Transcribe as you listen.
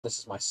this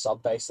is my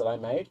sub bass that I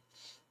made.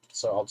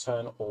 So I'll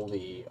turn all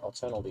the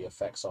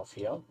effects off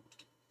here,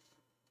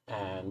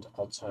 and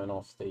I'll turn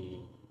off the,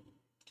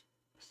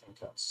 I think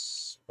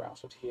that's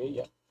routed here.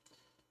 Yep.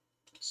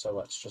 So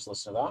let's just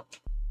listen to that.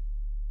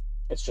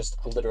 It's just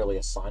literally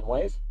a sine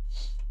wave.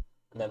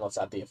 And then let's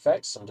add the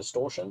effects, some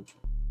distortion,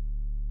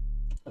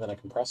 and then a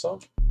compressor.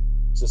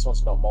 So this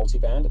one's not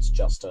multi-band, it's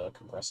just a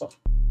compressor.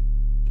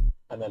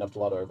 And then a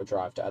blood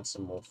overdrive to add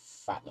some more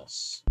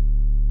fatness.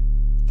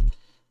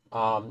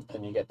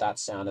 And you get that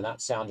sound, and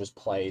that sound just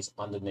plays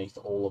underneath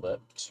all of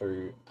it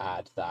to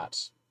add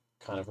that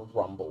kind of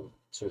rumble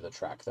to the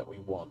track that we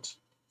want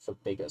for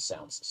bigger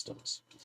sound systems.